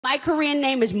My Korean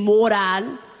name is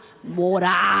Moran.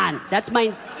 Moran. That's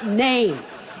my name.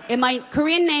 In my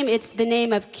Korean name, it's the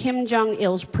name of Kim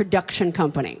Jong-il's production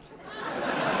company.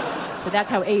 So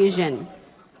that's how Asian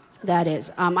that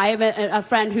is. I have a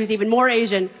friend who's even more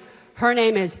Asian. Her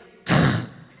name is I'm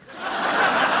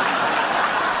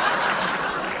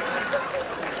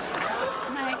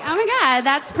like, oh my God,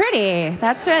 that's pretty.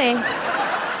 That's really,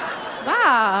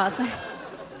 wow.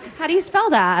 How do you spell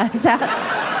that? Is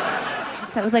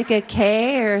that with like a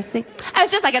K or a C?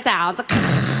 It's just like it sounds.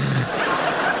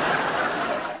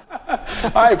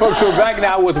 All right, folks, we're back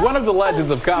now with one of the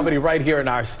legends of comedy right here in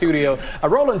our studio.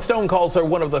 Rolling Stone calls her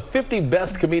one of the 50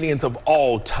 best comedians of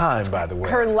all time, by the way.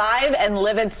 Her live and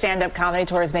livid stand-up comedy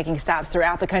tour is making stops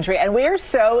throughout the country, and we are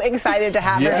so excited to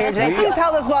have her here today. Please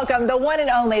help us welcome the one and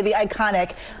only, the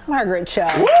iconic Margaret Cho.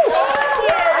 Woo!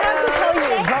 I have to tell you,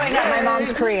 growing up, my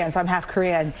mom's Korean, so I'm half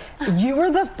Korean. You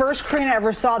were the first Korean I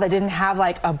ever saw that didn't have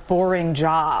like a boring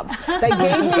job. That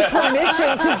gave me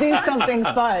permission to do something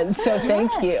fun, so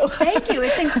thank you. Thank you.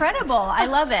 It's incredible. I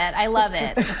love it. I love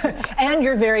it. And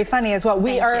you're very funny as well.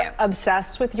 We are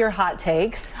obsessed with your hot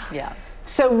takes. Yeah.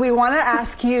 So we want to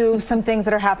ask you some things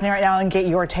that are happening right now and get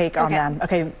your take on them.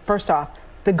 Okay, first off,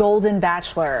 The Golden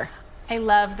Bachelor. I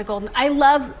love the golden. I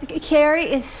love Carrie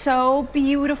is so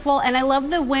beautiful, and I love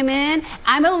the women.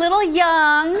 I'm a little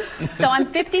young, so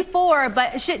I'm 54.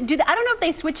 But I don't know if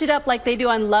they switch it up like they do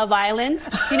on Love Island.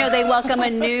 You know, they welcome a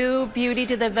new beauty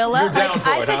to the villa. You're down like for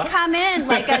I it, could huh? come in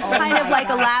like as kind of like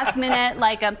a last minute,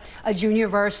 like a junior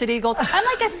varsity gold. I'm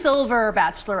like a silver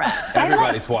bachelorette.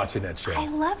 Everybody's watching that show. I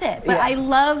love it, but I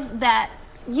love that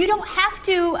you don't have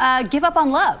to give up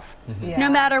on love, no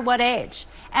matter what age.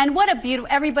 And what a beautiful,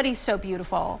 everybody's so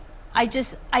beautiful. I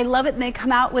love it, and they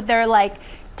come out with their like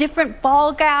different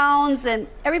ball gowns, and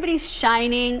everybody's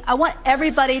shining. I want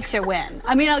everybody to win.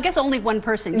 I mean, I guess only one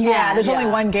person can. Yeah, there's only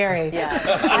one Gary. Yeah.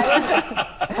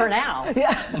 For now.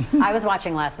 Yeah. I was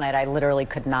watching last night. I literally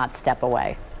could not step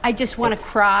away. I just want to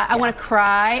cry. I want to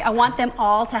cry. I want them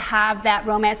all to have that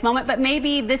romance moment. But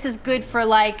maybe this is good for,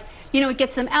 like, you know, it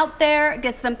gets them out there, it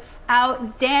gets them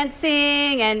out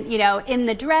dancing and, you know, in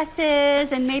the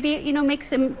dresses, and maybe, you know, makes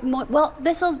them more, well,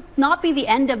 this will not be the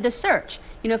end of the search.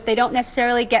 You know, if they don't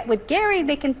necessarily get with Gary,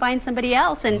 they can find somebody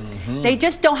else, and they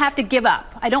just don't have to give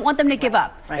up. I don't want them to give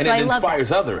up. And so it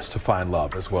inspires others to find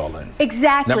love as well. And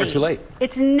exactly. Never too late.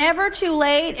 It's never too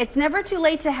late. It's never too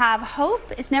late to have hope.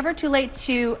 It's never too late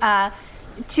to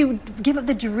give up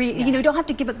the dream. You know, you don't have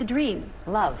to give up the dream.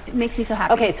 Love. It makes me so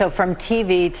happy. Okay, so from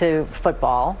TV to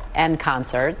football and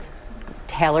concerts,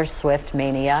 Taylor Swift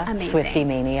mania, Swiftie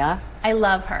mania. I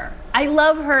love her. I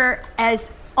love her as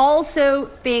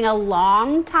also being a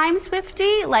long-time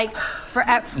Swiftie, like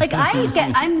forever. Like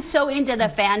I'm so into the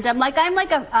fandom. Like I'm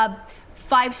like a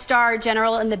 5-star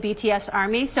general in the BTS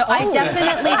army, so I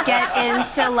definitely get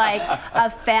into like a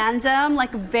fandom,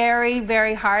 like very,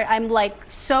 very hard. I'm like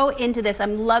so into this.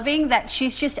 I'm loving that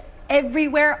she's just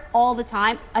everywhere all the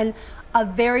time in a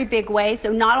very big way.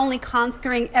 So not only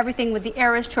conquering everything with the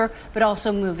Eras tour, but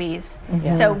also movies.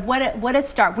 So what a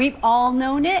start. We've all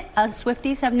known it. Us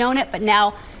Swifties have known it, but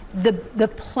now the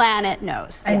planet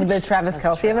knows. And the Travis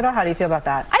Kelce of it all, how do you feel about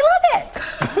that? I love it.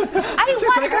 I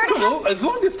want her to have, as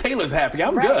long as Taylor's happy,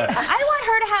 I'm good. I want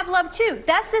her to have love too.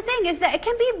 That's the thing, is that it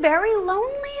can be very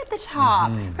lonely at the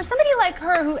top. For somebody like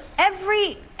her, who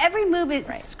every move is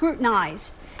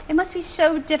scrutinized, it must be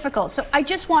so difficult. So I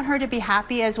just want her to be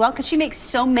happy as well, because she makes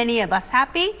so many of us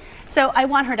happy. So I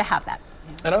want her to have that.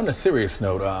 And on a serious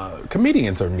note,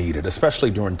 comedians are needed, especially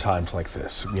during times like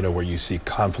this, you know, where you see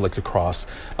conflict across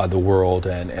the world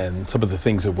and some of the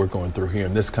things that we're going through here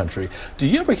in this country. Do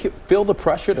you ever feel the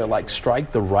pressure to like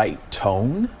strike the right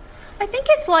tone? I think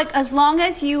it's like, as long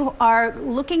as you are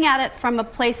looking at it from a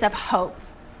place of hope.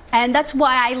 And that's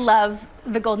why I love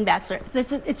The Golden Bachelor.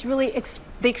 It's really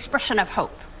the expression of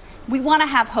hope. We want to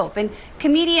have hope. And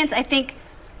comedians, I think,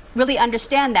 really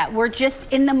understand that. We're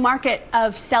just in the market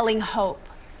of selling hope.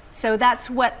 So that's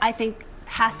what I think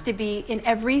has to be in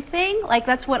everything. Like,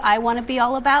 that's what I want to be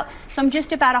all about. So I'm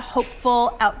just about a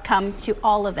hopeful outcome to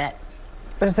all of it.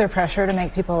 But is there pressure to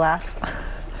make people laugh?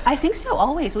 I think so,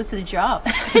 always. What's the job?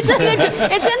 It's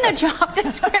in the job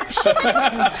description.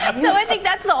 So I think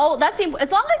that's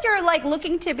as long as you're like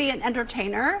looking to be an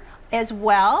entertainer as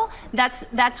well,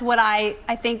 that's what I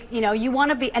think, you know, you want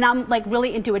to be. And I'm like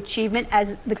really into achievement,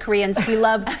 as the Koreans, we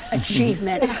love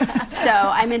achievement. So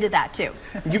I'm into that too.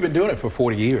 You've been doing it for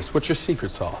 40 years. What's your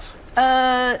secret sauce?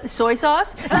 Soy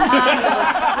sauce, doenjang,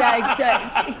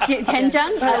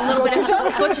 a little bit of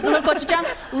gochujang,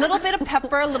 a little bit of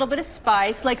pepper, a little bit of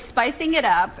spice, like spicing it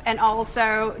up, and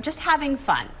also just having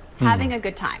fun, having a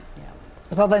good time.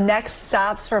 Well, the next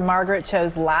stops for Margaret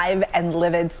Cho's Live and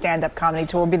Livid stand-up comedy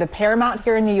tour will be the Paramount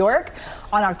here in New York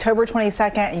on October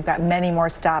 22nd. You've got many more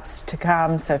stops to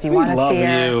come, so if you want to see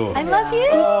her. I love you.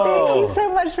 Thank you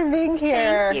so much for being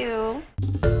here. Thank you.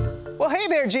 Well, hey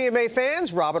there, GMA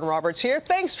fans. Robin Roberts here.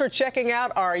 Thanks for checking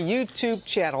out our YouTube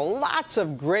channel. Lots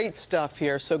of great stuff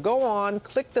here. So go on,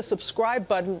 click the subscribe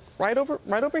button right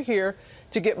over here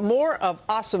to get more of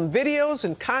awesome videos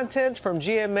and content from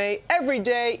GMA every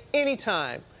day,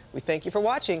 anytime. We thank you for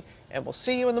watching, and we'll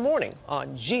see you in the morning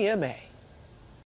on GMA.